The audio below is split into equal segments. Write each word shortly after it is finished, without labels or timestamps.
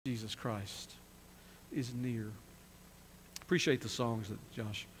Jesus Christ is near. Appreciate the songs that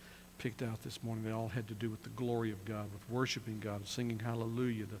Josh picked out this morning. They all had to do with the glory of God, with worshiping God, singing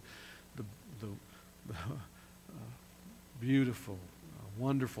hallelujah, the beautiful,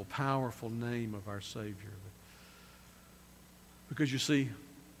 wonderful, powerful name of our Savior. Because you see,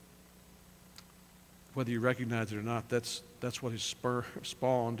 whether you recognize it or not, that's what has spurred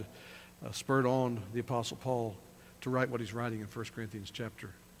on the Apostle Paul to write what he's writing in 1 Corinthians chapter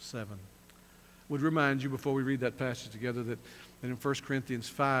 7. Would remind you before we read that passage together that in 1 Corinthians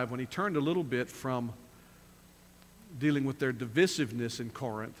 5, when he turned a little bit from dealing with their divisiveness in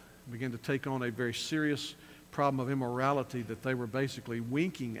Corinth, began to take on a very serious problem of immorality that they were basically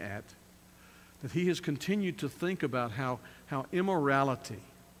winking at, that he has continued to think about how immorality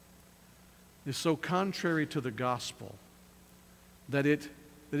is so contrary to the gospel that it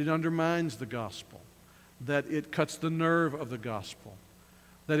undermines the gospel, that it cuts the nerve of the gospel,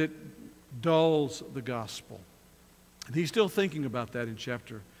 that it dulls the gospel. And he's still thinking about that in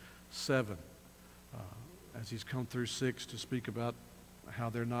chapter 7, as he's come through 6 to speak about how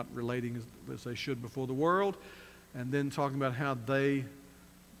they're not relating as they should before the world, and then talking about how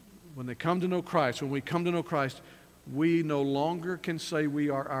when they come to know Christ, when we come to know Christ, we no longer can say we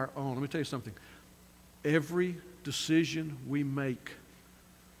are our own. Let me tell you something. Every decision we make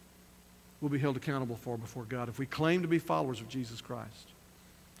will be held accountable for before God. If we claim to be followers of Jesus Christ,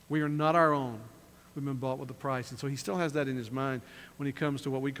 we are not our own. We've been bought with a price. And so he still has that in his mind when he comes to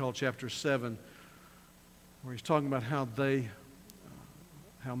what we call chapter 7, where he's talking about how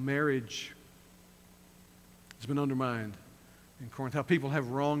marriage has been undermined in Corinth, how people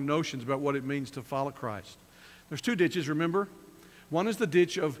have wrong notions about what it means to follow Christ. There's two ditches, remember? One is the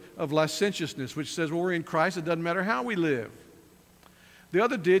ditch of licentiousness, which says, well, we're in Christ, it doesn't matter how we live. The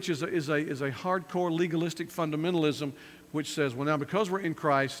other ditch is a hardcore legalistic fundamentalism, which says, well, now because we're in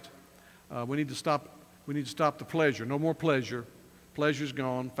Christ, we need to stop the pleasure. No more pleasure. Pleasure's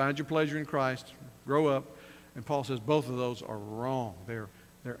gone. Find your pleasure in Christ. Grow up. And Paul says both of those are wrong. They're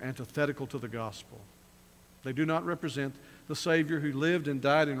antithetical to the gospel. They do not represent the Savior who lived and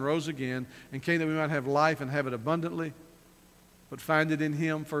died and rose again and came that we might have life and have it abundantly, but find it in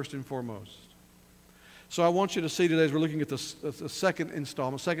Him first and foremost. So I want you to see today, as we're looking at the second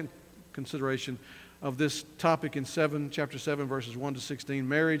installment, second consideration of this topic in chapter 7, verses 1 to 16,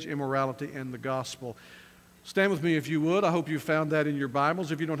 marriage, immorality, and the gospel. Stand with me if you would. I hope you found that in your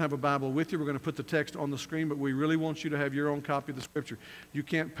Bibles. If you don't have a Bible with you, we're going to put the text on the screen, but we really want you to have your own copy of the Scripture. You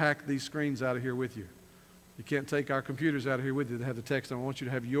can't pack these screens out of here with you. You can't take our computers out of here with you to have the text. I want you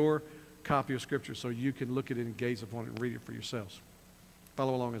to have your copy of Scripture so you can look at it and gaze upon it and read it for yourselves.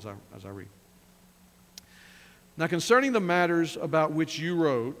 Follow along as I read. Now, concerning the matters about which you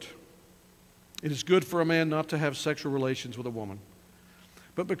wrote, it is good for a man not to have sexual relations with a woman.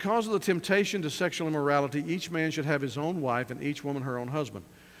 But because of the temptation to sexual immorality, each man should have his own wife and each woman her own husband.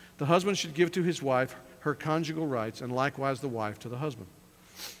 The husband should give to his wife her conjugal rights, and likewise the wife to the husband.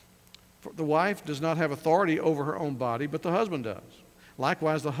 For the wife does not have authority over her own body, but the husband does.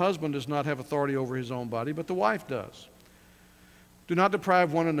 Likewise, the husband does not have authority over his own body, but the wife does. Do not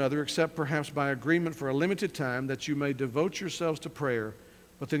deprive one another, except perhaps by agreement for a limited time, that you may devote yourselves to prayer,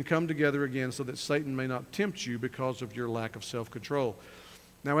 but then come together again so that Satan may not tempt you because of your lack of self-control.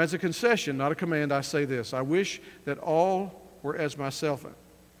 Now, as a concession, not a command, I say this. I wish that all were as myself am.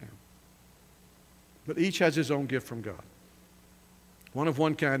 But each has his own gift from God, one of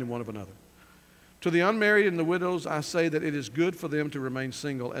one kind and one of another. To the unmarried and the widows, I say that it is good for them to remain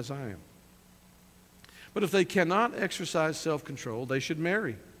single as I am. But if they cannot exercise self-control, they should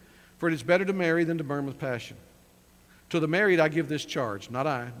marry, for it is better to marry than to burn with passion. To the married I give this charge, not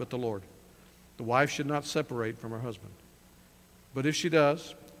I, but the Lord. The wife should not separate from her husband. But if she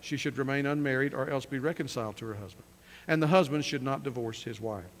does, she should remain unmarried or else be reconciled to her husband. And the husband should not divorce his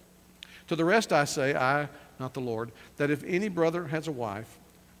wife. To the rest I say, I, not the Lord, that if any brother has a wife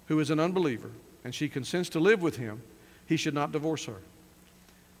who is an unbeliever and she consents to live with him, he should not divorce her.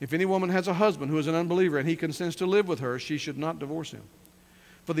 If any woman has a husband who is an unbeliever and he consents to live with her, she should not divorce him.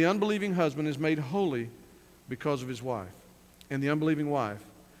 For the unbelieving husband is made holy because of his wife, and the unbelieving wife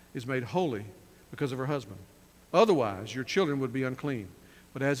is made holy because of her husband. Otherwise, your children would be unclean,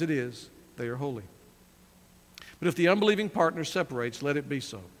 but as it is, they are holy. But if the unbelieving partner separates, let it be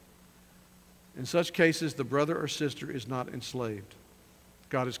so. In such cases, the brother or sister is not enslaved.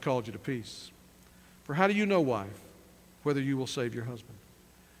 God has called you to peace. For how do you know, wife, whether you will save your husband?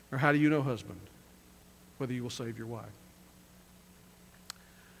 Or how do you know, husband, whether you will save your wife?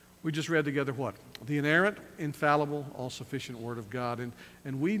 We just read together what? The inerrant, infallible, all-sufficient Word of God.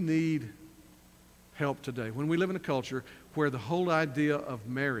 And we need help today. When we live in a culture where the whole idea of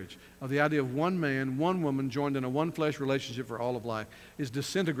marriage, of the idea of one man, one woman joined in a one-flesh relationship for all of life, is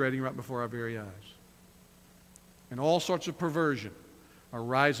disintegrating right before our very eyes. And all sorts of perversion are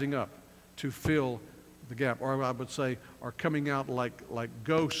rising up to fill the gap, or I would say are coming out like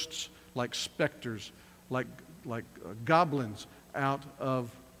ghosts, like specters, like goblins out of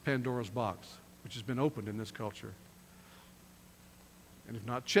Pandora's box, which has been opened in this culture. And if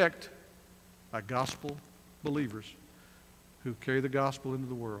not checked by gospel believers who carry the gospel into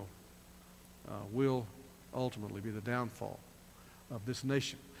the world, will ultimately be the downfall of this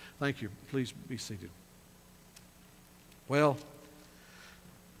nation. Thank you. Please be seated. Well,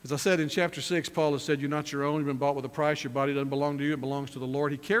 as I said in chapter 6, Paul has said, you're not your own, you've been bought with a price, your body doesn't belong to you, it belongs to the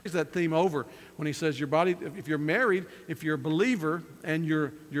Lord. He carries that theme over when he says your body, if you're married, if you're a believer and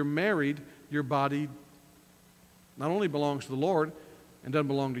you're married, your body not only belongs to the Lord and doesn't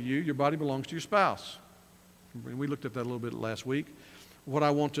belong to you, your body belongs to your spouse. And we looked at that a little bit last week. What I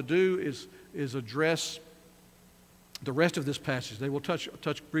want to do is address the rest of this passage. They will touch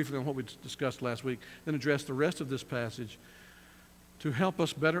briefly on what we discussed last week, then address the rest of this passage to help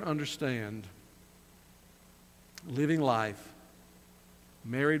us better understand living life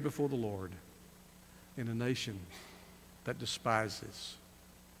married before the Lord in a nation that despises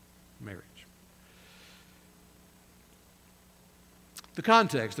marriage. The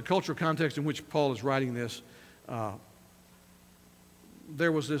context, the cultural context in which Paul is writing this,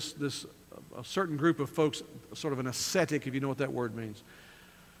 there was a certain group of folks, sort of an ascetic, if you know what that word means.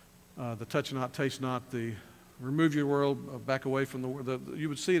 The touch not, taste not, the remove your world, back away from the world. You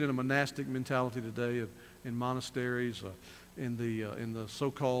would see it in a monastic mentality today, in monasteries, in the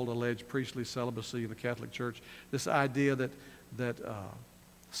so-called alleged priestly celibacy in the Catholic Church. This idea that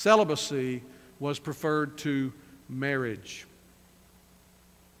celibacy was preferred to marriage.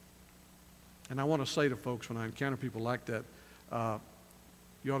 And I want to say to folks when I encounter people like that,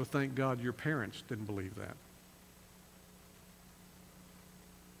 you ought to thank God your parents didn't believe that.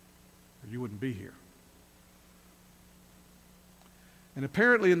 Or you wouldn't be here. And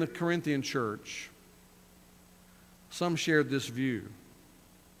apparently in the Corinthian church, some shared this view.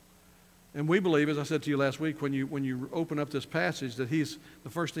 And we believe, as I said to you last week, when you open up this passage, that the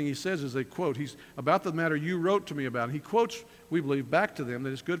first thing he says is a quote. He's about the matter you wrote to me about. And he quotes, we believe, back to them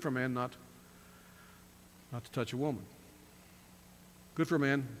that it's good for a man not to touch a woman. Good for a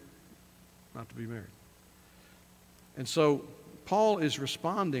man not to be married. And so Paul is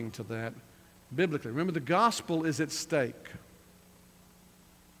responding to that biblically. Remember, the gospel is at stake.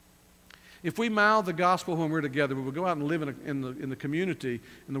 If we mouth the gospel when we're together, we will go out and live in the community,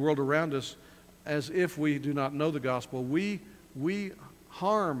 in the world around us, as if we do not know the gospel. We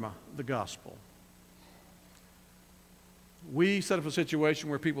harm the gospel. We set up a situation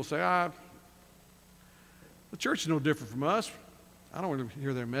where people say, the church is no different from us. I don't want to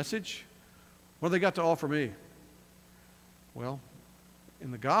hear their message. What have they got to offer me? Well,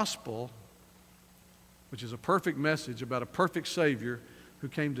 in the gospel, which is a perfect message about a perfect Savior who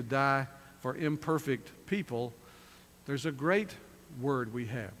came to die for imperfect people, there's a great word we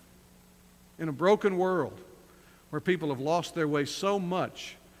have. In a broken world where people have lost their way so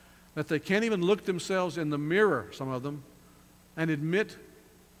much that they can't even look themselves in the mirror, some of them, and admit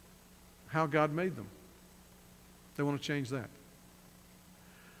how God made them. They want to change that.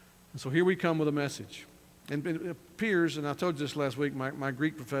 And so here we come with a message. And it appears, and I told you this last week, my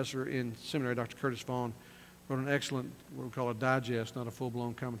Greek professor in seminary, Dr. Curtis Vaughn, wrote an excellent, what we call a digest, not a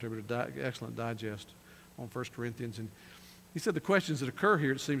full-blown commentary, but an excellent digest on 1 Corinthians. And he said the questions that occur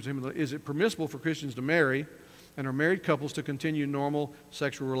here, it seems to him, is it permissible for Christians to marry and are married couples to continue normal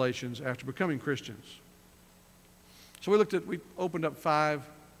sexual relations after becoming Christians? So we opened up 5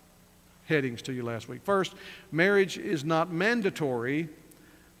 headings to you last week. First, marriage is not mandatory,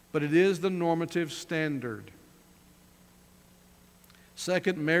 but it is the normative standard.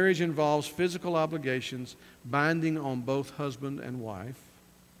 Second, marriage involves physical obligations binding on both husband and wife.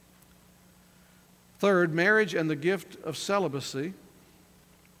 Third, marriage and the gift of celibacy.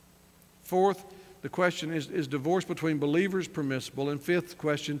 Fourth, the question is divorce between believers permissible? And fifth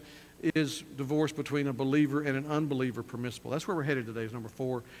question, is divorce between a believer and an unbeliever permissible? That's where we're headed today, is number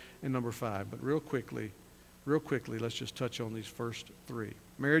 4 and number 5. But real quickly, let's just touch on these first 3.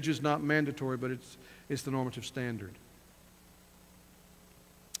 Marriage is not mandatory, but it's the normative standard.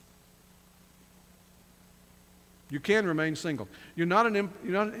 You can remain single. You're not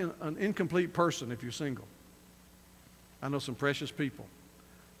an incomplete person if you're single. I know some precious people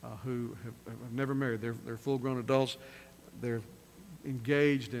who have never married. They're full-grown adults. They're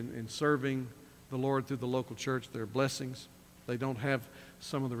engaged in serving the Lord through the local church. They're blessings. They don't have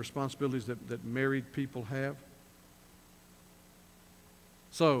some of the responsibilities that married people have.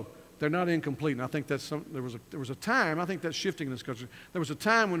 So they're not incomplete. And I think there was a time, I think that's shifting in this culture. There was a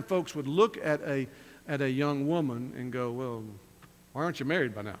time when folks would look at a young woman and go, well, why aren't you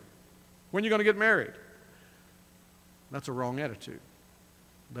married by now? When are you going to get married? That's a wrong attitude.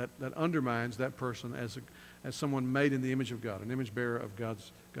 That undermines that person as someone made in the image of God, an image bearer of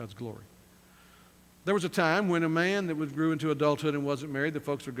God's glory. There was a time when a man that grew into adulthood and wasn't married, the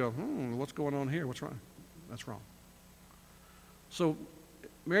folks would go, what's going on here? What's wrong? That's wrong. So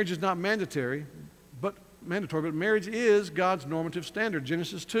marriage is not mandatory, but marriage is God's normative standard.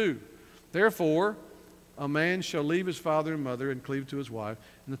 Genesis 2. Therefore, a man shall leave his father and mother and cleave to his wife,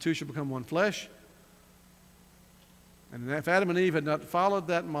 and the two shall become one flesh. And if Adam and Eve had not followed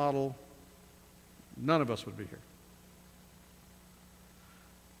that model, none of us would be here.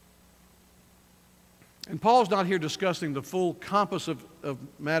 And Paul's not here discussing the full compass of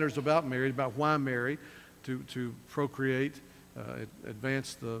matters about marriage, about why marry, to procreate,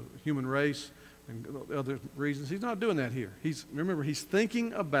 advance the human race, and other reasons. He's not doing that here. Remember, he's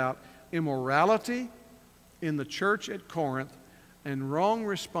thinking about immorality in the church at Corinth and wrong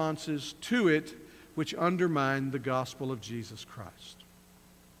responses to it which undermine the gospel of Jesus Christ.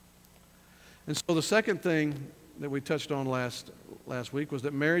 And so the second thing that we touched on last week was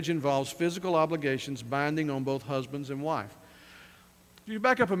that marriage involves physical obligations binding on both husbands and wife. If you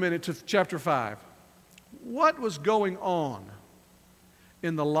back up a minute to chapter 5, what was going on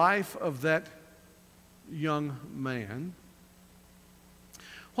in the life of that young man?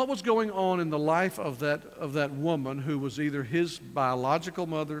 What was going on in the life of that woman who was either his biological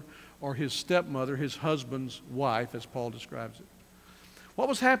mother or his stepmother, his husband's wife, as Paul describes it? What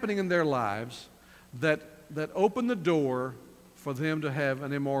was happening in their lives that opened the door for them to have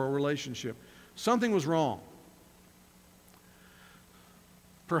an immoral relationship? Something was wrong.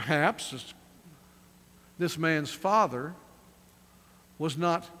 Perhaps this man's father was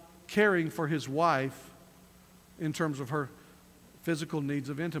not caring for his wife in terms of her physical needs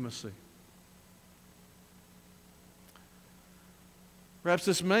of intimacy. Perhaps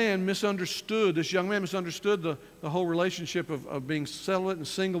this young man misunderstood the whole relationship of being celibate and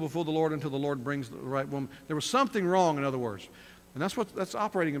single before the Lord until the Lord brings the right woman. There was something wrong, in other words. And that's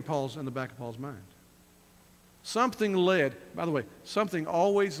operating in the back of Paul's mind. Something led, by the way, something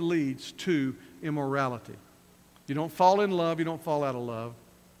always leads to immorality. You don't fall in love, you don't fall out of love.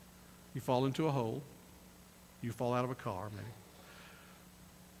 You fall into a hole. You fall out of a car, maybe.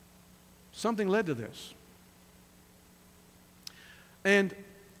 Something led to this. And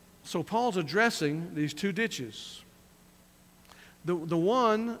so Paul's addressing these two ditches. The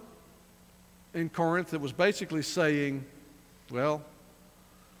one in Corinth that was basically saying, well,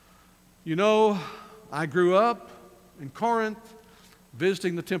 you know, I grew up in Corinth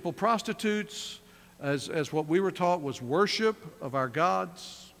visiting the temple prostitutes as what we were taught was worship of our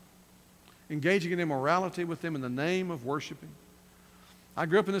gods, engaging in immorality with them in the name of worshiping. I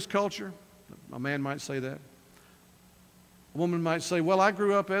grew up in this culture. A man might say that. A woman might say, well, I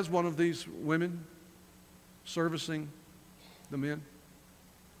grew up as one of these women servicing the men.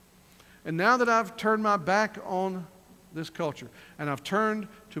 And now that I've turned my back on this culture and I've turned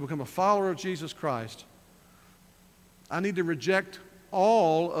to become a follower of Jesus Christ, I need to reject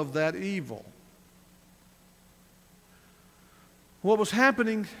all of that evil. What was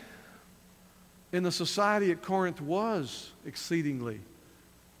happening in the society at Corinth was exceedingly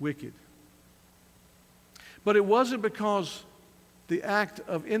wicked. But it wasn't because the act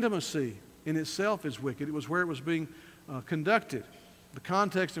of intimacy in itself is wicked. It was where it was being conducted, the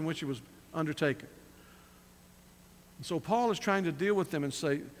context in which it was undertaken. And so Paul is trying to deal with them and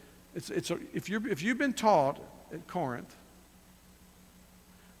say, if you've been taught at Corinth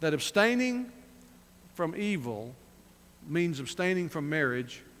that abstaining from evil means abstaining from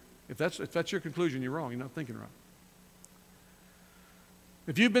marriage, if that's your conclusion, you're wrong. You're not thinking right.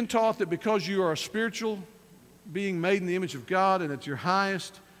 If you've been taught that because you are a spiritual being made in the image of God and that your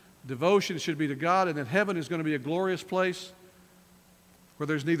highest devotion should be to God and that heaven is going to be a glorious place where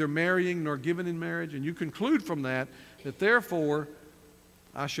there's neither marrying nor giving in marriage, and you conclude from that therefore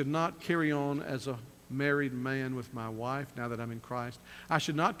I should not carry on as a married man with my wife now that I'm in Christ. I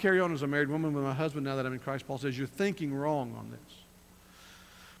should not carry on as a married woman with my husband now that I'm in Christ. Paul says you're thinking wrong on this.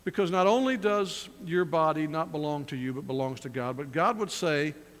 Because not only does your body not belong to you but belongs to God, but God would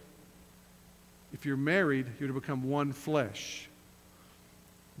say if you're married, you're to become one flesh.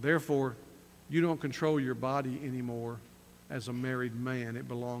 Therefore, you don't control your body anymore as a married man. It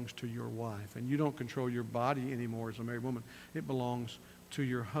belongs to your wife. And you don't control your body anymore as a married woman. It belongs to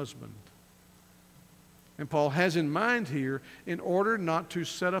your husband. And Paul has in mind here, in order not to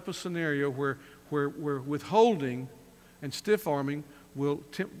set up a scenario where withholding and stiff-arming will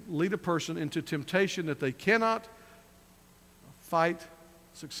lead a person into temptation that they cannot fight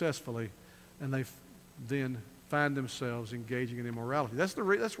successfully, and they then find themselves engaging in immorality. That's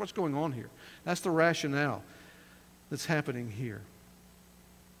what's going on here. That's the rationale that's happening here.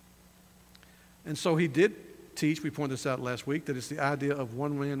 And so he did teach, we pointed this out last week, that it's the idea of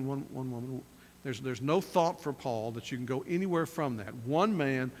one man, one woman. There's no thought for Paul that you can go anywhere from that. One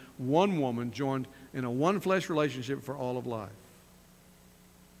man, one woman joined in a one-flesh relationship for all of life.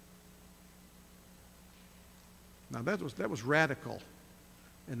 Now that was radical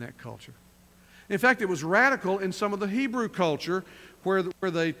in that culture. In fact, it was radical in some of the Hebrew culture where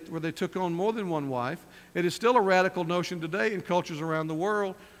they took on more than one wife. It is still a radical notion today in cultures around the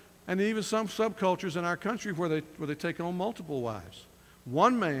world, and even some subcultures in our country where they take on multiple wives.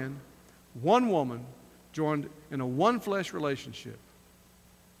 One man, one woman joined in a one-flesh relationship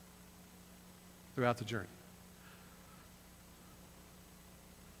throughout the journey.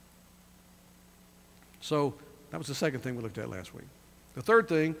 So that was the second thing we looked at last week. The third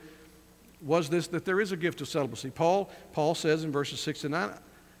thing was this, that there is a gift of celibacy. Paul says in verses 6 and 9,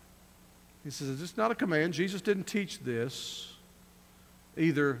 he says, it's not a command. Jesus didn't teach this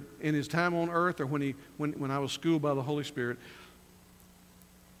either in his time on earth or when I was schooled by the Holy Spirit.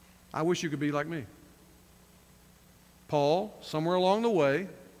 I wish you could be like me. Paul, somewhere along the way,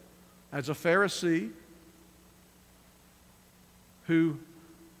 as a Pharisee who,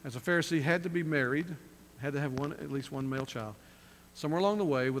 as a Pharisee, had to be married, had to have at least one male child. Somewhere along the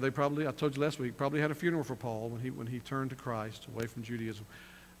way, where they probably, I told you last week, probably had a funeral for Paul when he turned to Christ, away from Judaism,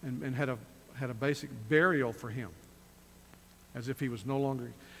 and had a basic burial for him, as if he was no longer.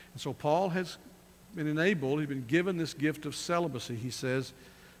 And so Paul has been enabled, he's been given this gift of celibacy, he says,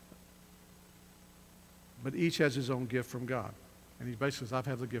 but each has his own gift from God. And he basically says, I've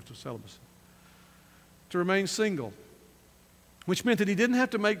had the gift of celibacy. To remain single, which meant that he didn't have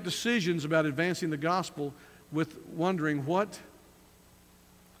to make decisions about advancing the gospel with wondering what's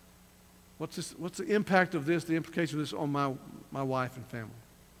the impact of this, the implication of this on my wife and family,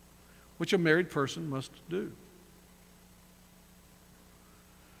 which a married person must do.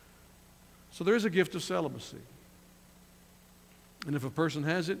 So there is a gift of celibacy. And if a person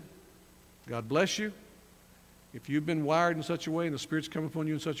has it, God bless you. If you've been wired in such a way and the Spirit's come upon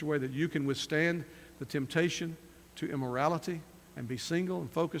you in such a way that you can withstand the temptation to immorality and be single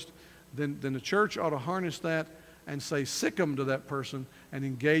and focused, then the church ought to harness that and say sick 'em to that person and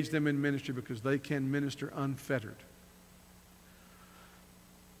engage them in ministry because they can minister unfettered.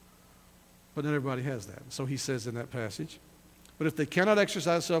 But not everybody has that. So he says in that passage, but if they cannot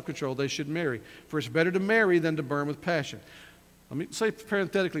exercise self-control, they should marry. For it's better to marry than to burn with passion. Let me say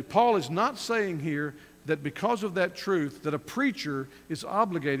parenthetically, Paul is not saying here that because of that truth that a preacher is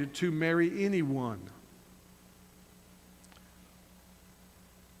obligated to marry anyone.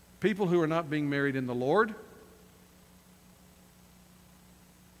 People who are not being married in the Lord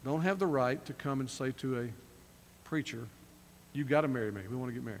don't have the right to come and say to a preacher, you've got to marry me. We want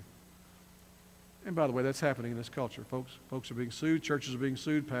to get married. And by the way, that's happening in this culture. Folks are being sued. Churches are being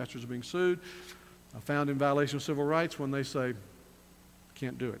sued. Pastors are being sued. Found in violation of civil rights when they say,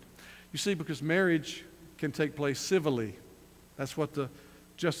 can't do it. You see, because marriage can take place civilly. That's what the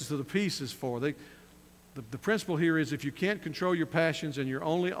justice of the peace is for. The principle here is if you can't control your passions and your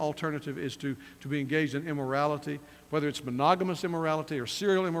only alternative is to be engaged in immorality, whether it's monogamous immorality or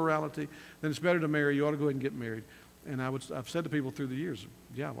serial immorality, then it's better to marry. You ought to go ahead and get married. And I've said to people through the years,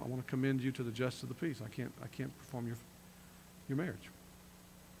 yeah, I want to commend you to the justice of the peace. I can't perform your marriage.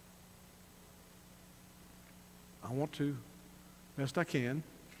 I want to, best I can,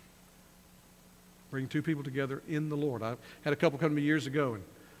 bring two people together in the Lord. I had a couple come to me years ago,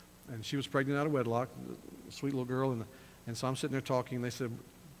 and she was pregnant out of wedlock, a sweet little girl, and so I'm sitting there talking, and they said,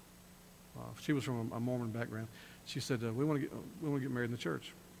 she was from a Mormon background. She said, we want to get married in the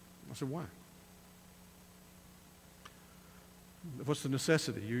church. I said, why? What's the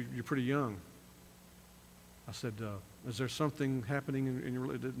necessity? You're pretty young. I said, is there something happening in your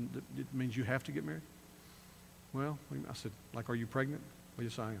relationship that means you have to get married? Well, I said, like, are you pregnant? Well,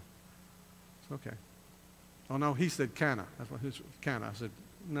 yes, I am. I said, okay. Oh, no, he said, kinda. That's what his kinda. I said,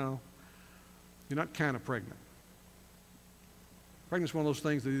 no, you're not kinda pregnant. Pregnant's one of those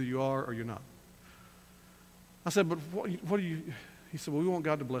things that either you are or you're not. I said, but what do you, he said, well, we want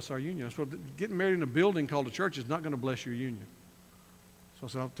God to bless our union. I said, well, getting married in a building called a church is not going to bless your union. So I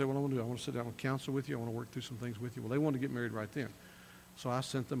said, I'll tell you what I want to do. I want to sit down and counsel with you. I want to work through some things with you. Well, they wanted to get married right then. So I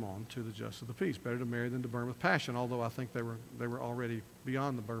sent them on to the justice of the peace. Better to marry than to burn with passion, although I think they were already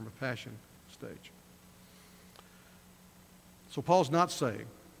beyond the burn with passion stage. So Paul's not saying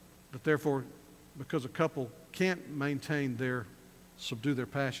that therefore, because a couple can't subdue their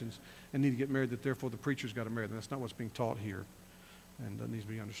passions and need to get married, that therefore the preacher's got to marry them. That's not what's being taught here, and that needs to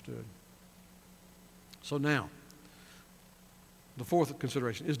be understood. So now, the fourth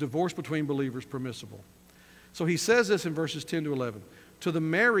consideration, is divorce between believers permissible? So he says this in verses 10 to 11. To the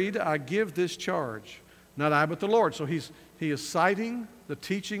married I give this charge, not I but the Lord. So he is citing the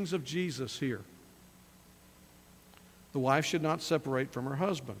teachings of Jesus here. The wife should not separate from her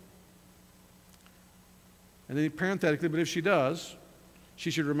husband. And then parenthetically, but if she does, she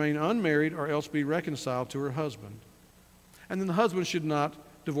should remain unmarried or else be reconciled to her husband. And then the husband should not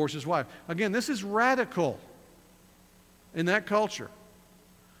divorce his wife. Again, this is radical in that culture.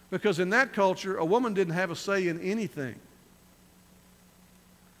 Because in that culture, a woman didn't have a say in anything.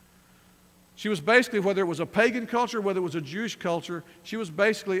 She was basically, whether it was a pagan culture, whether it was a Jewish culture, she was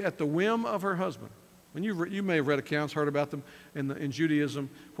basically at the whim of her husband. And you may have read accounts, heard about them in Judaism,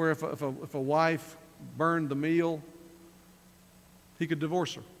 where if a wife burned the meal, he could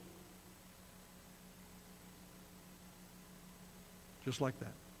divorce her. Just like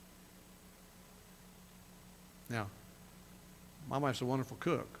that. Now, my wife's a wonderful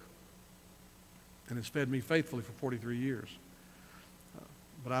cook and has fed me faithfully for 43 years.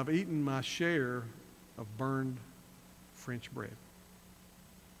 But I've eaten my share of burned French bread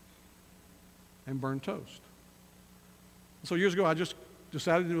and burned toast. So years ago, I just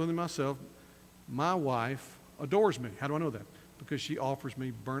decided to do it myself. My wife adores me. How do I know that? Because she offers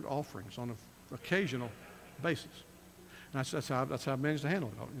me burnt offerings on an occasional basis. And that's how I managed to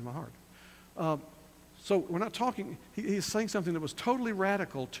handle it in my heart. So we're not talking, he's saying something that was totally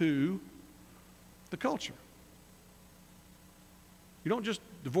radical to the culture. You don't just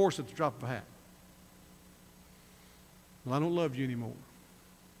divorce at the drop of a hat. Well, I don't love you anymore.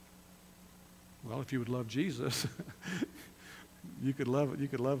 Well, if you would love Jesus, you could love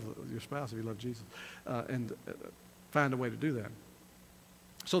your spouse if you love Jesus, and find a way to do that.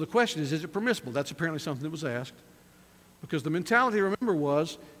 So the question is it permissible? That's apparently something that was asked, because the mentality, remember,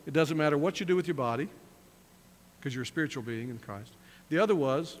 was it doesn't matter what you do with your body, because you're a spiritual being in Christ. The other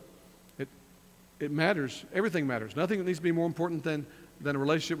was it matters. Everything matters. Nothing needs to be more important than a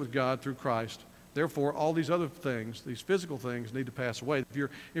relationship with God through Christ. Therefore, all these other things, these physical things, need to pass away.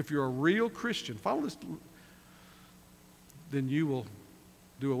 If you're a real Christian, follow this, then you will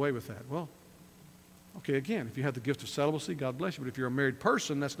do away with that. Well, okay, again, if you have the gift of celibacy, God bless you. But if you're a married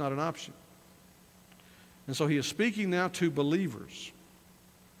person, that's not an option. And so he is speaking now to believers.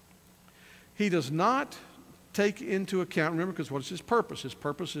 He does not take into account, remember, because what is his purpose? His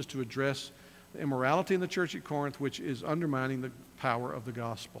purpose is to address the immorality in the church at Corinth, which is undermining the power of the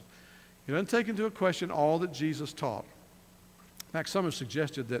gospel. He doesn't take into question all that Jesus taught. In fact, some have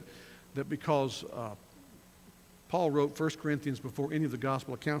suggested that because Paul wrote 1 Corinthians before any of the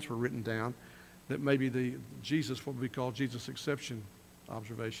gospel accounts were written down, that maybe what we call Jesus exception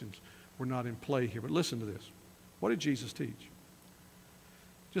observations were not in play here. But listen to this. What did Jesus teach?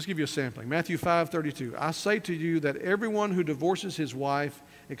 Just give you a sampling. Matthew 5:32. I say to you that everyone who divorces his wife,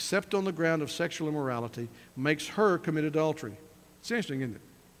 except on the ground of sexual immorality, makes her commit adultery. It's interesting, isn't it?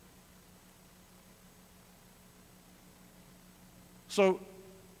 So,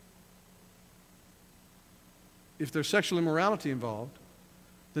 if there's sexual immorality involved,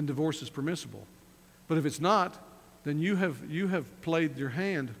 then divorce is permissible. But if it's not, then you have played your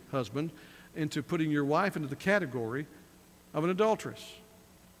hand, husband, into putting your wife into the category of an adulteress.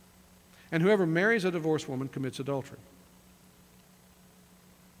 And whoever marries a divorced woman commits adultery.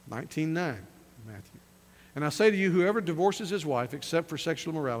 19:9, Matthew. And I say to you, whoever divorces his wife except for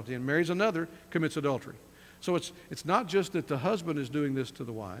sexual immorality and marries another commits adultery. So it's not just that the husband is doing this to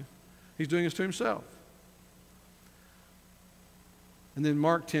the wife. He's doing this to himself. And then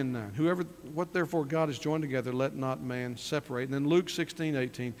Mark 10:9. What therefore God has joined together, let not man separate. And then Luke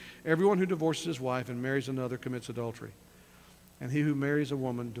 16:18. Everyone who divorces his wife and marries another commits adultery. And he who marries a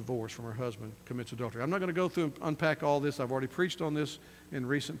woman divorced from her husband commits adultery. I'm not going to go through and unpack all this. I've already preached on this in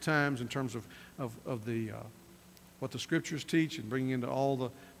recent times in terms of what the Scriptures teach and bringing into all the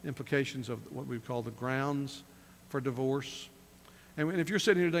implications of what we call the grounds for divorce. And if you're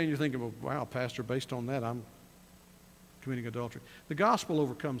sitting here today and you're thinking, well, wow, Pastor, based on that, I'm committing adultery. The gospel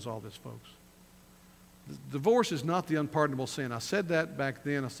overcomes all this, folks. Divorce is not the unpardonable sin. I said that back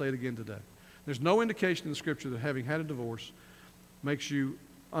then. I say it again today. There's no indication in the Scripture that having had a divorce makes you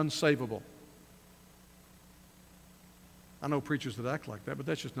unsavable. I know preachers that act like that, but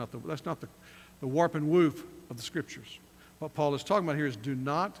that's not the warp and woof of the Scriptures. What Paul is talking about here is do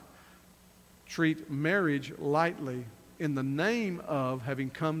not treat marriage lightly in the name of having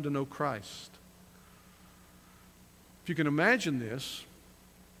come to know Christ. If you can imagine this,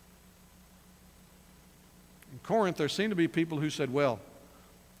 in Corinth there seemed to be people who said, well,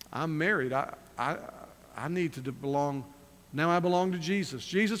 I'm married. I need to belong. Now I belong to Jesus.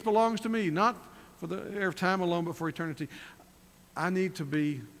 Jesus belongs to me, not for the air of time alone, but for eternity. I need to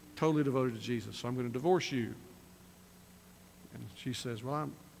be totally devoted to Jesus, so I'm going to divorce you. And she says, well,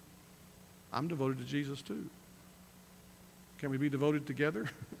 I'm devoted to Jesus too. Can we be devoted together?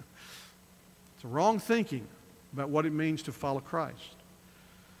 It's a wrong thinking about what it means to follow Christ.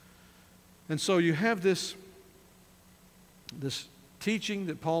 And so you have this teaching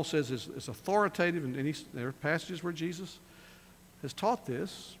that Paul says is authoritative, and there are passages where Jesus has taught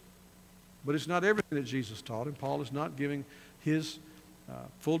this, but it's not everything that Jesus taught, and Paul is not giving his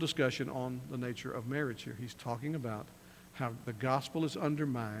full discussion on the nature of marriage here. He's talking about how the gospel is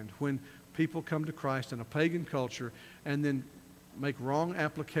undermined when people come to Christ in a pagan culture and then make wrong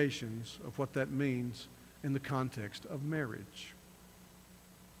applications of what that means in the context of marriage.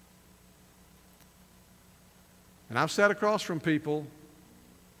 And I've sat across from people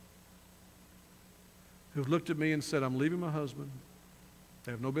who've looked at me and said, I'm leaving my husband.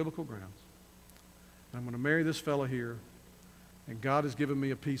 They have no biblical grounds. And I'm going to marry this fellow here, and God has given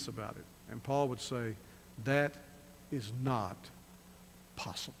me a peace about it. And Paul would say, that is not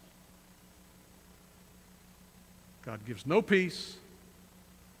possible. God gives no peace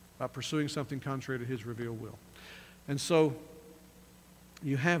by pursuing something contrary to his revealed will. And so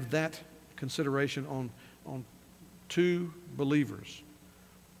you have that consideration on two believers.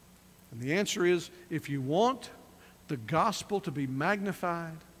 And the answer is, if you want the gospel to be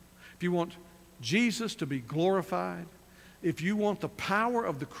magnified, if you want Jesus to be glorified, if you want the power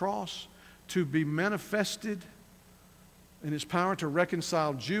of the cross to be manifested in its power to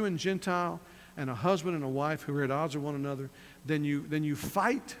reconcile Jew and Gentile and a husband and a wife who are at odds with one another, then you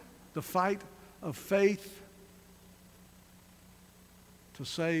fight the fight of faith to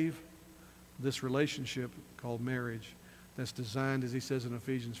save this relationship called marriage that's designed, as he says in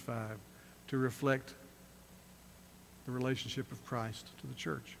Ephesians 5, to reflect the relationship of Christ to the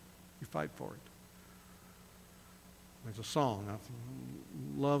church. You fight for it. There's a song,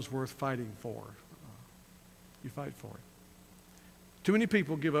 love's worth fighting for. You fight for it. Too many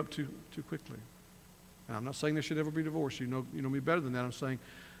people give up too quickly. And I'm not saying there should ever be divorce. You know me better than that. I'm saying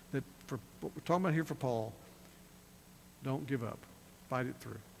that for what we're talking about here for Paul, don't give up. Fight it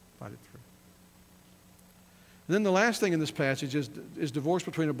through. Fight it through. And then the last thing in this passage is divorce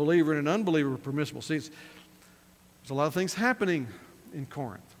between a believer and an unbeliever permissible. See, there's a lot of things happening in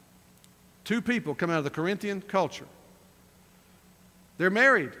Corinth. Two people come out of the Corinthian culture. They're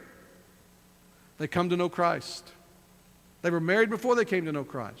married. They come to know Christ. They were married before they came to know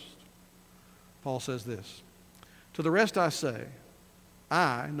Christ. Paul says this, to the rest I say,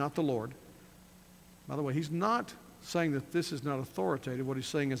 I, not the Lord. By the way, he's not saying that this is not authoritative. What he's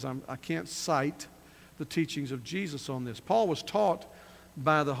saying is I can't cite the teachings of Jesus on this. Paul was taught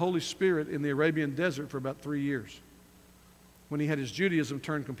by the Holy Spirit in the Arabian desert for about 3 years when he had his Judaism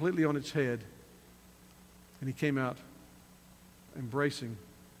turned completely on its head and he came out embracing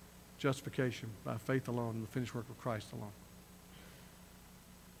justification by faith alone and the finished work of Christ alone.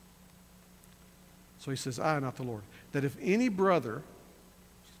 So he says, I, not the Lord, that if any brother,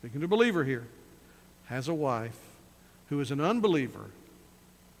 speaking to a believer here, has a wife who is an unbeliever,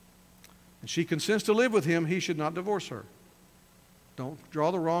 and she consents to live with him, he should not divorce her. Don't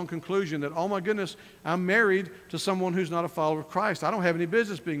draw the wrong conclusion that, oh my goodness, I'm married to someone who's not a follower of Christ. I don't have any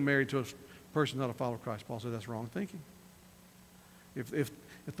business being married to a person not a follower of Christ. Paul said that's wrong thinking. If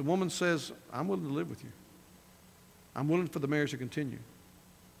the woman says, I'm willing to live with you, I'm willing for the marriage to continue.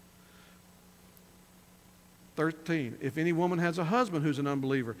 13, if any woman has a husband who's an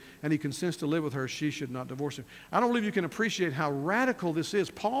unbeliever and he consents to live with her, she should not divorce him. I don't believe you can appreciate how radical this is.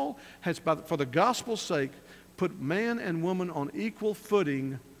 Paul has, for the gospel's sake, put man and woman on equal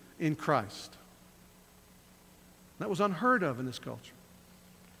footing in Christ. That was unheard of in this culture.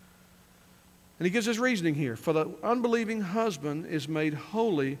 And he gives his reasoning here. For the unbelieving husband is made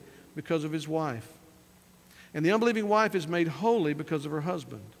holy because of his wife, and the unbelieving wife is made holy because of her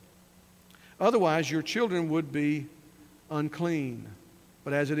husband. Otherwise, your children would be unclean,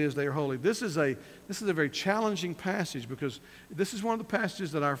 but as it is, they are holy. This is a very challenging passage because this is one of the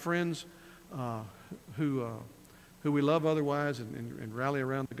passages that our friends who we love otherwise and rally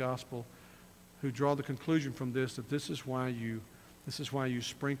around the gospel, who draw the conclusion from this that this is why you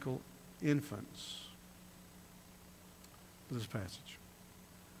sprinkle infants with this passage.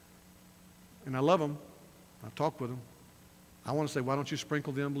 And I love them. I talk with them. I want to say, why don't you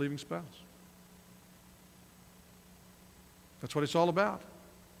sprinkle the unbelieving spouse? That's what it's all about.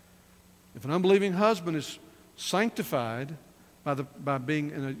 If an unbelieving husband is sanctified by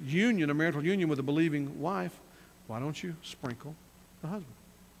being in a union, a marital union with a believing wife, why don't you sprinkle the husband?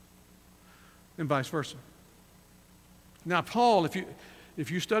 And vice versa. Now, Paul,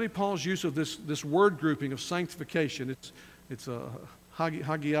 if you study Paul's use of this word grouping of sanctification, it's a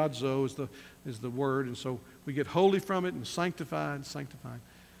hagiadzo is the word, and so we get holy from it and sanctified.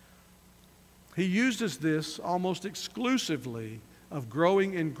 He uses this almost exclusively of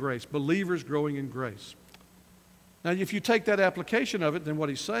growing in grace, believers growing in grace. Now, if you take that application of it, then what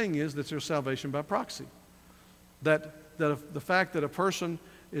he's saying is that there's salvation by proxy. That the fact that a person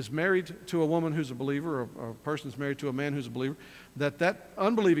is married to a woman who's a believer, or a person is married to a man who's a believer, that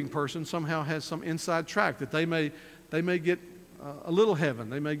unbelieving person somehow has some inside track, that they may get a little heaven.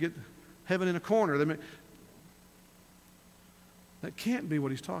 They may get heaven in a corner. That can't be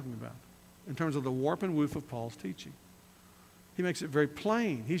what he's talking about in terms of the warp and woof of Paul's teaching. He makes it very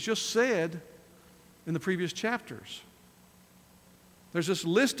plain. He's just said in the previous chapters, there's this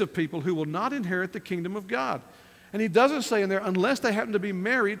list of people who will not inherit the kingdom of God. And he doesn't say in there, unless they happen to be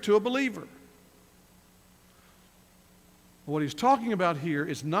married to a believer. What he's talking about here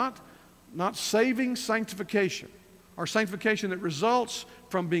is not saving sanctification, or sanctification that results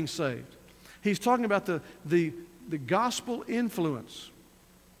from being saved. He's talking about the gospel influence.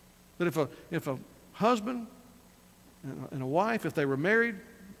 That if a husband and a wife, if they were married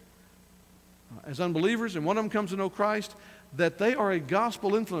as unbelievers and one of them comes to know Christ, that they are a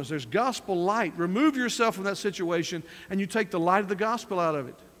gospel influence. There's gospel light. Remove yourself from that situation and you take the light of the gospel out of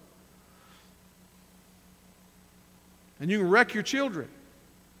it. And you can wreck your children.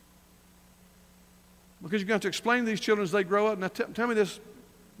 Because you're going to have to explain to these children as they grow up. Now tell me this,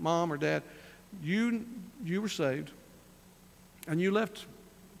 mom or dad. You were saved and you left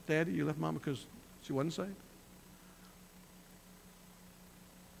daddy, you left mom because she wasn't saved?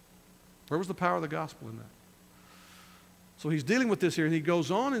 Where was the power of the gospel in that? So he's dealing with this here, and he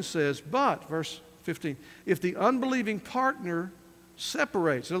goes on and says, but, verse 15, if the unbelieving partner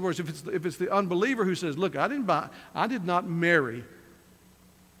separates, in other words, if it's the unbeliever who says, look, I did not marry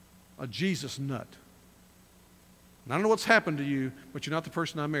a Jesus nut. And I don't know what's happened to you, but you're not the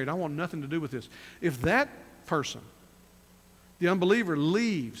person I married. I want nothing to do with this. If that person, the unbeliever,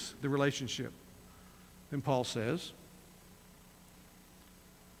 leaves the relationship, then Paul says,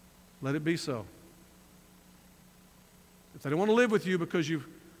 let it be so. If they don't want to live with you because you've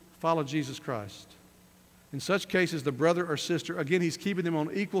followed Jesus Christ, in such cases, the brother or sister, again, he's keeping them on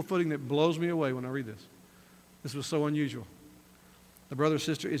equal footing. That blows me away when I read this. This was so unusual. The brother or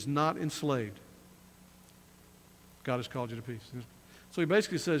sister is not enslaved. God has called you to peace. So he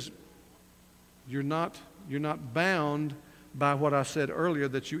basically says, you're not bound by what I said earlier,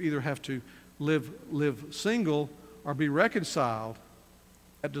 that you either have to live single or be reconciled.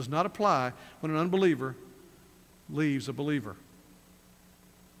 That does not apply when an unbeliever leaves a believer.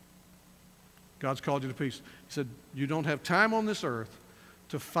 God's called you to peace. He said, you don't have time on this earth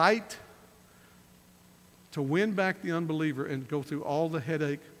to fight, to win back the unbeliever and go through all the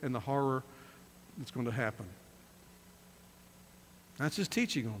headache and the horror that's going to happen. That's his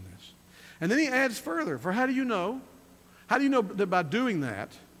teaching on this. And then he adds further, for how do you know? How do you know that by doing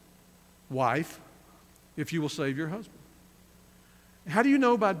that, wife, if you will save your husband? How do you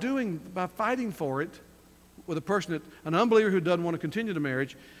know by fighting for it with a person, an unbeliever who doesn't want to continue the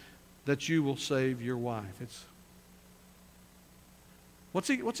marriage, that you will save your wife? What's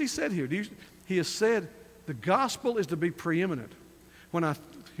he said here? He has said the gospel is to be preeminent.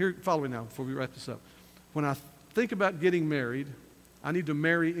 Follow me now before we wrap this up. When I think about getting married, I need to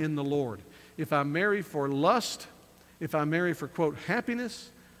marry in the Lord. If I marry for lust, if I marry for, quote,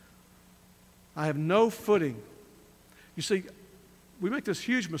 happiness, I have no footing. You see, we make this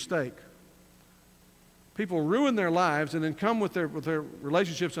huge mistake. People ruin their lives and then come with their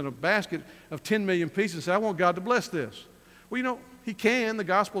relationships in a basket of 10 million pieces and say, I want God to bless this. Well, you know, He can. The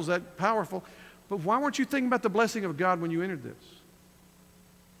gospel is that powerful. But why weren't you thinking about the blessing of God when you entered this?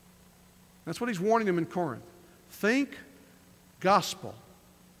 That's what he's warning them in Corinth. Think gospel.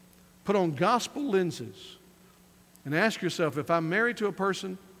 Put on gospel lenses and ask yourself, if I'm married to a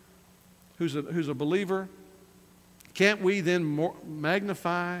person who's a believer, can't we then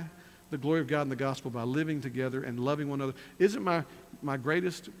magnify the glory of God in the gospel by living together and loving one another? Isn't my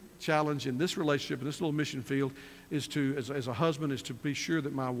greatest challenge in this relationship, in this little mission field, is to, as a husband, is to be sure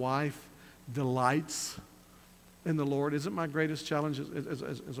that my wife delights in the Lord? Isn't my greatest challenge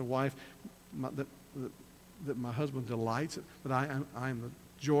as a wife that my husband delights, that I am the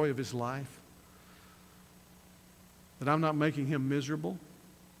joy of his life? That I'm not making him miserable,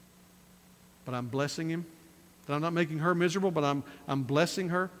 but I'm blessing him? That I'm not making her miserable, but I'm blessing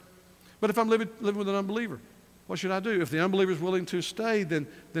her? But if I'm living with an unbeliever, What should I do? If the unbeliever is willing to stay, then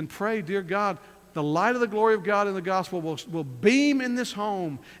pray, dear God, the light of the glory of God in the gospel will beam in this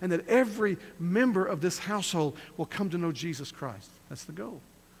home, and that every member of this household will come to know Jesus Christ. That's the goal.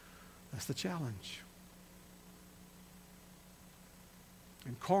 That's the challenge.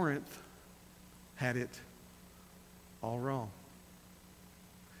 And Corinth had it all wrong.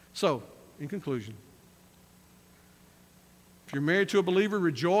 So, in conclusion, if you're married to a believer,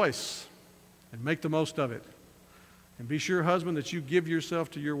 rejoice and make the most of it. And be sure, husband, that you give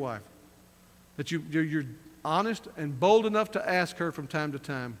yourself to your wife. That you're honest and bold enough to ask her from time to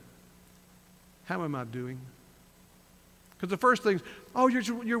time, how am I doing? Because the first thing is, oh,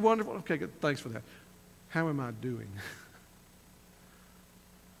 you're wonderful. Okay, good. Thanks for that. How am I doing?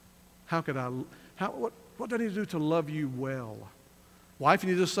 What do I need to do to love you well? Wife, you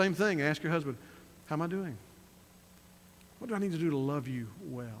need to do the same thing. Ask your husband, how am I doing? What do I need to do to love you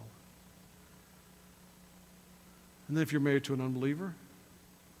well? And then if you're married to an unbeliever,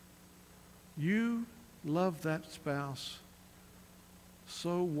 you love that spouse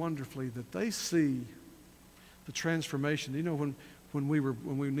so wonderfully that they see the transformation. You know,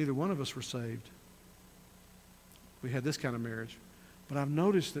 when neither one of us were saved, we had this kind of marriage. But I've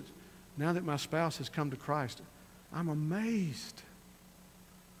noticed that now that my spouse has come to Christ, I'm amazed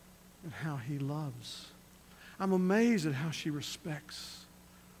at how he loves. I'm amazed at how she respects.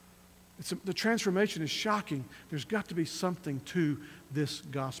 The transformation is shocking. There's got to be something to this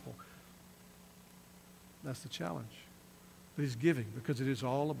gospel. That's the challenge that he's giving, because it is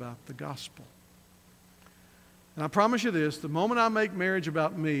all about the gospel. And I promise you this, the moment I make marriage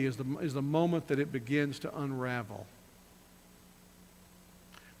about me is the moment that it begins to unravel.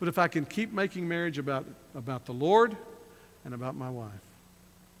 But if I can keep making marriage about the Lord and about my wife,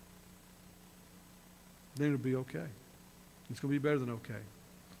 then it'll be okay. It's going to be better than okay.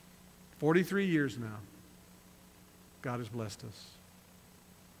 43 years now, God has blessed us.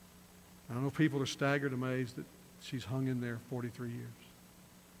 I know people are staggered, amazed that she's hung in there 43 years.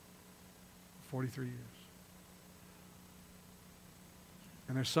 43 years.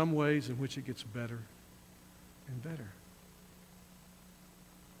 And there's some ways in which it gets better and better.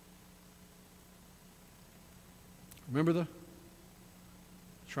 Remember the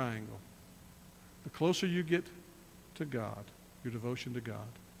triangle. The closer you get to God, your devotion to God,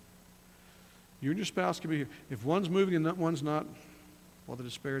 you and your spouse can be here. If one's moving and one's not, well, the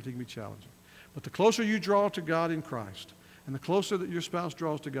disparity can be challenging. But the closer you draw to God in Christ, and the closer that your spouse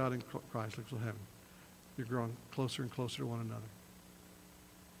draws to God in Christ, look what'll happen. You're growing closer and closer to one another.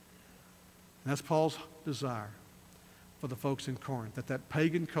 And that's Paul's desire for the folks in Corinth, that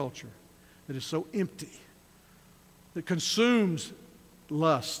pagan culture that is so empty, that consumes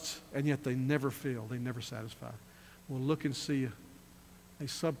lust, and yet they never fill, they never satisfy. We'll look and see a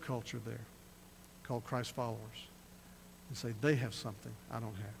subculture there called Christ followers and say they have something I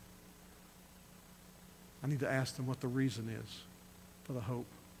don't have. I need to ask them what the reason is for the hope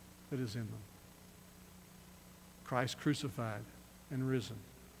that is in them. Christ crucified and risen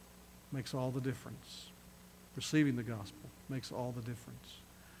makes all the difference. Receiving the gospel makes all the difference.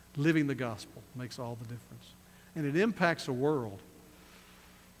 Living the gospel makes all the difference. And it impacts a world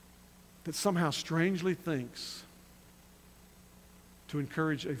that somehow strangely thinks to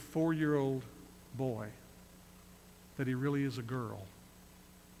encourage a 4-year-old boy that he really is a girl,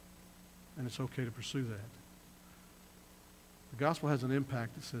 and it's okay to pursue that. The gospel has an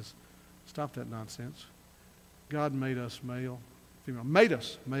impact that says, stop that nonsense. God made us male, female. Made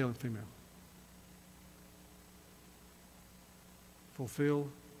us male and female. Fulfill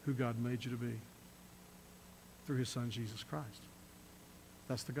who God made you to be through his son, Jesus Christ.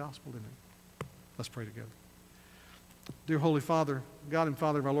 That's the gospel, isn't it? Let's pray together. Dear Holy Father, God and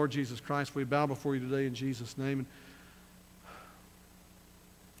Father of our Lord Jesus Christ, we bow before you today in Jesus' name. And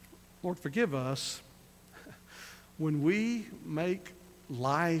Lord, forgive us when we make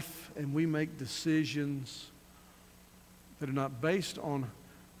life and we make decisions that are not based on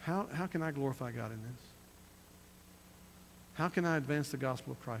how can I glorify God in this? How can I advance the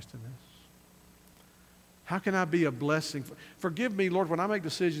gospel of Christ in this? How can I be a blessing? Forgive me, Lord, when I make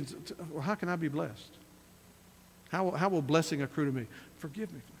decisions, how can I be blessed? How will blessing accrue to me?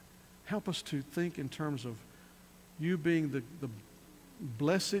 Forgive me. Help us to think in terms of you being the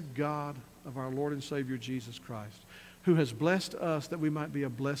blessed God of our Lord and Savior Jesus Christ, who has blessed us that we might be a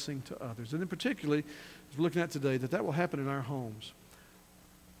blessing to others. And in particularly, as we're looking at today, that will happen in our homes.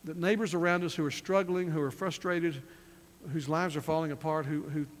 That neighbors around us who are struggling, who are frustrated, whose lives are falling apart,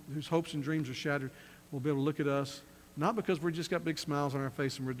 whose hopes and dreams are shattered, will be able to look at us, not because we've just got big smiles on our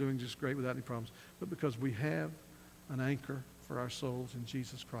face and we're doing just great without any problems, but because we have an anchor for our souls in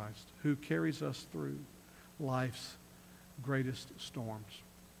Jesus Christ, who carries us through life's greatest storms.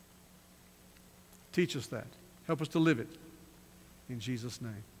 Teach us that. Help us to live it. In Jesus'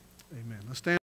 name, amen. Let's stand.